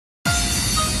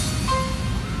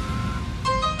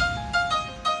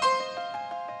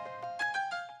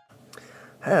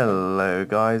Hello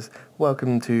guys,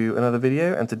 welcome to another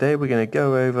video, and today we're going to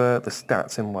go over the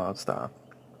stats in WildStar.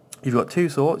 You've got two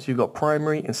sorts, you've got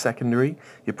primary and secondary.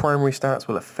 Your primary stats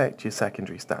will affect your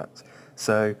secondary stats.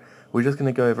 So we're just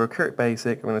going to go over a quick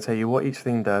basic. I'm going to tell you what each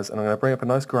thing does, and I'm going to bring up a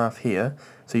nice graph here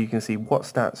so you can see what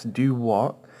stats do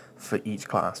what for each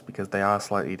class, because they are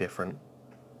slightly different.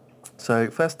 So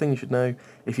first thing you should know,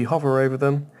 if you hover over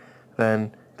them,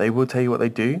 then they will tell you what they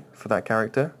do for that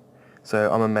character.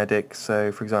 So I'm a medic,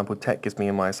 so for example tech gives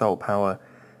me my assault power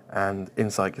and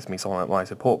insight gives me my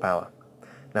support power.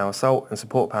 Now assault and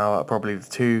support power are probably the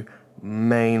two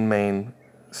main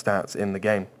stats in the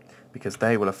game, because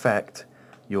they will affect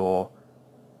your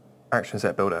action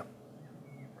set builder.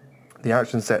 The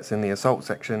action sets in the assault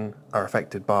section are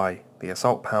affected by the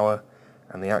assault power,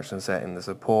 and the action set in the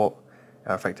support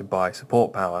are affected by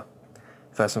support power.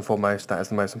 First and foremost, that is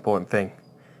the most important thing.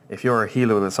 If you're a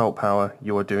healer with assault power,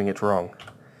 you are doing it wrong.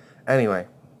 Anyway,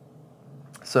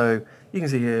 so you can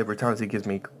see here, brutality gives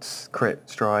me crit,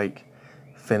 strike,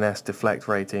 finesse, deflect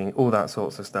rating, all that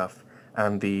sorts of stuff.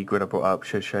 And the grid I brought up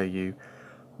should show you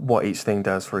what each thing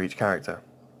does for each character.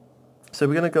 So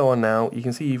we're going to go on now. You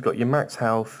can see you've got your max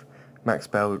health, max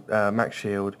spell, max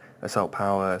shield, assault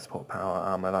power, support power,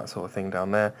 armor, that sort of thing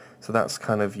down there. So that's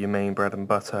kind of your main bread and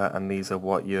butter, and these are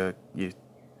what your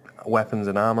weapons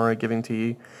and armor are giving to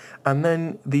you. And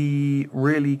then the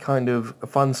really kind of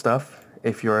fun stuff,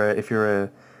 if you're a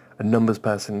numbers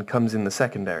person, comes in the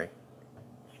secondary.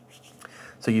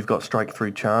 So you've got strike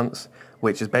through chance,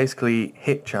 which is basically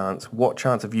hit chance. What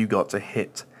chance have you got to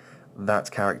hit that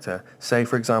character? Say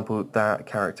for example that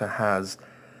character has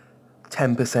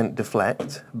 10%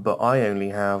 deflect, but I only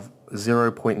have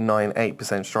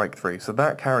 0.98% strike through. So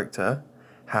that character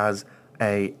has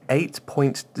a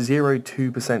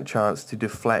 8.02% chance to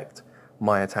deflect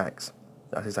my attacks.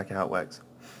 That's exactly how it works.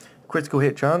 Critical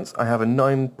hit chance, I have a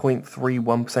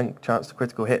 9.31% chance to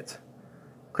critical hit.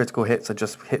 Critical hits are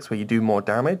just hits where you do more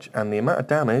damage, and the amount of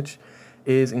damage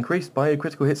is increased by your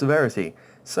critical hit severity.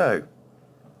 So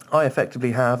I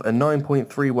effectively have a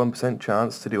 9.31%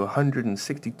 chance to do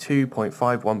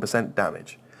 162.51%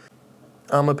 damage.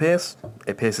 Armor pierce,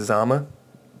 it pierces armor,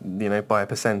 by a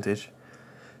percentage.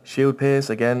 Shield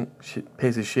pierce, again,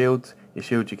 pierces shields. Your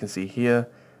shields you can see here,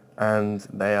 and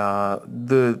they are,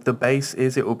 the base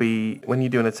is, it will be, when you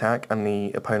do an attack and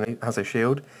the opponent has a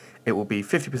shield, it will be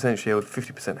 50% shield,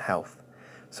 50% health.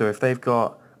 So if they've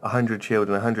got 100 shield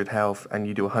and 100 health and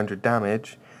you do 100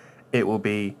 damage, they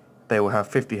will have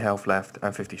 50 health left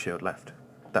and 50 shield left.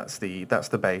 That's the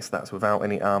base, that's without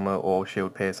any armor or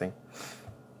shield piercing.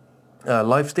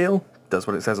 Lifesteal does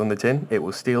what it says on the tin, it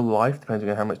will steal life depending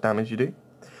on how much damage you do.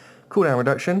 Cooldown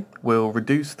reduction will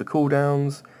reduce the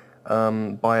cooldowns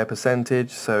by a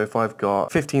percentage. So if I've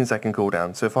got 15-second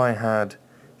cooldown, so if I had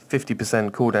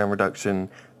 50% cooldown reduction,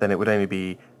 then it would only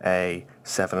be a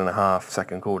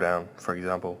 7.5-second cooldown, for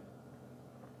example.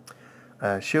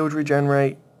 Shield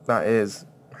regenerate, that is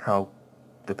how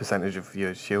the percentage of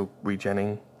your shield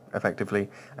regenning effectively,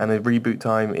 and the reboot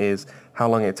time is how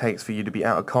long it takes for you to be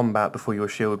out of combat before your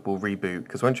shield will reboot,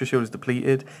 because once your shield is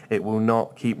depleted it will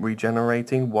not keep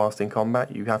regenerating whilst in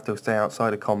combat. You have to stay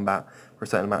outside of combat for a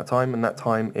certain amount of time, and that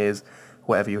time is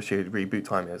whatever your shield reboot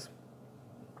time is.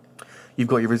 You've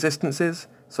got your resistances,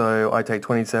 so I take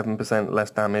 27%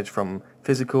 less damage from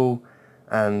physical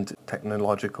and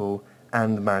technological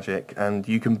and magic, and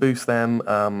you can boost them.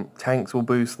 Tanks will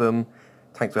boost them.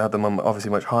 Tanks will have them obviously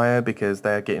much higher because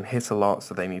they're getting hit a lot,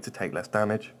 so they need to take less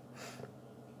damage.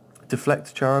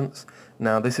 Deflect chance.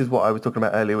 Now this is what I was talking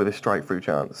about earlier with the strike through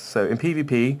chance. So in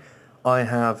PvP, I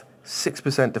have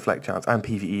 6% deflect chance, and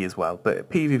PvE as well. But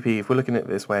PvP, if we're looking at it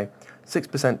this way,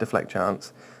 6% deflect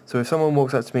chance. So if someone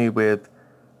walks up to me with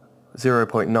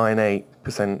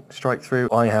 0.98% strike through,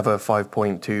 I have a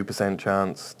 5.2%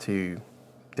 chance to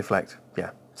deflect.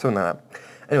 Yeah, something like that.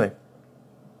 Anyway.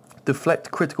 Deflect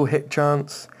critical hit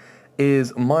chance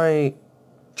is my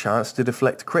chance to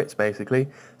deflect crits, basically.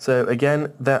 So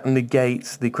again, that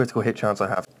negates the critical hit chance I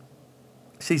have.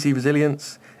 CC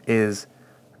resilience is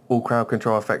all crowd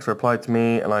control effects are applied to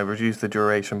me, and I reduce the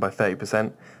duration by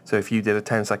 30%. So if you did a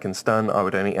 10-second stun, I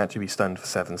would only actually be stunned for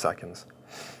 7 seconds.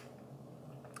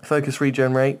 Focus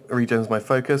regenerate regens my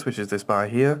focus, which is this bar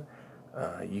here.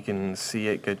 You can see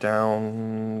it go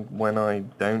down when I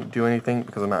don't do anything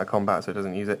because I'm out of combat, so it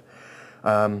doesn't use it.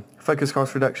 Focus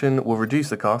cost reduction will reduce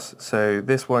the cost, so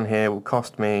this one here will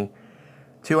cost me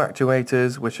 2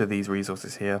 actuators, which are these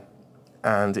resources here,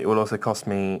 and it will also cost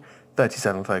me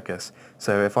 37 focus.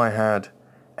 So if I had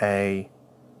a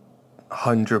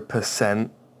 100%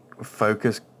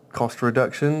 focus cost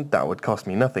reduction, that would cost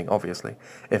me nothing, obviously.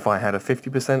 If I had a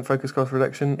 50% focus cost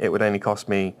reduction, it would only cost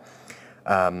me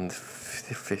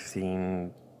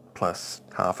 15 plus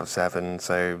half of 7,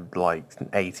 so like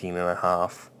 18 and a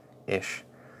half-ish.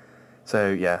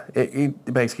 So yeah,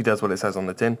 it basically does what it says on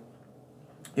the tin.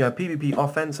 Yeah, PvP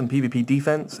offense and PvP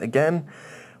defense, again,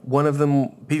 one of them,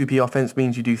 PvP offense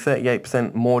means you do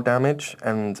 38% more damage,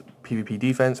 and PvP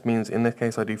defense means, in this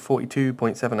case, I do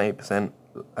 42.78%.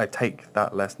 I take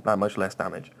that much less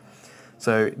damage.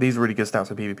 So these are really good stats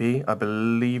for PvP. I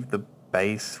believe the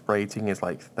base rating is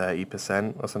like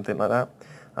 30% or something like that.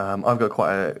 I've got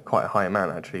quite a high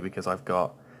amount actually, because I've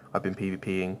been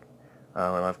PvPing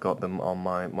and I've got them on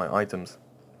my items.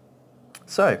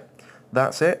 So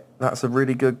that's it. That's a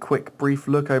really good, quick, brief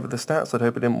look over the stats. I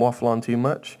hope I didn't waffle on too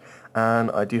much, and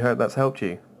I do hope that's helped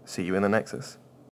you. See you in the Nexus.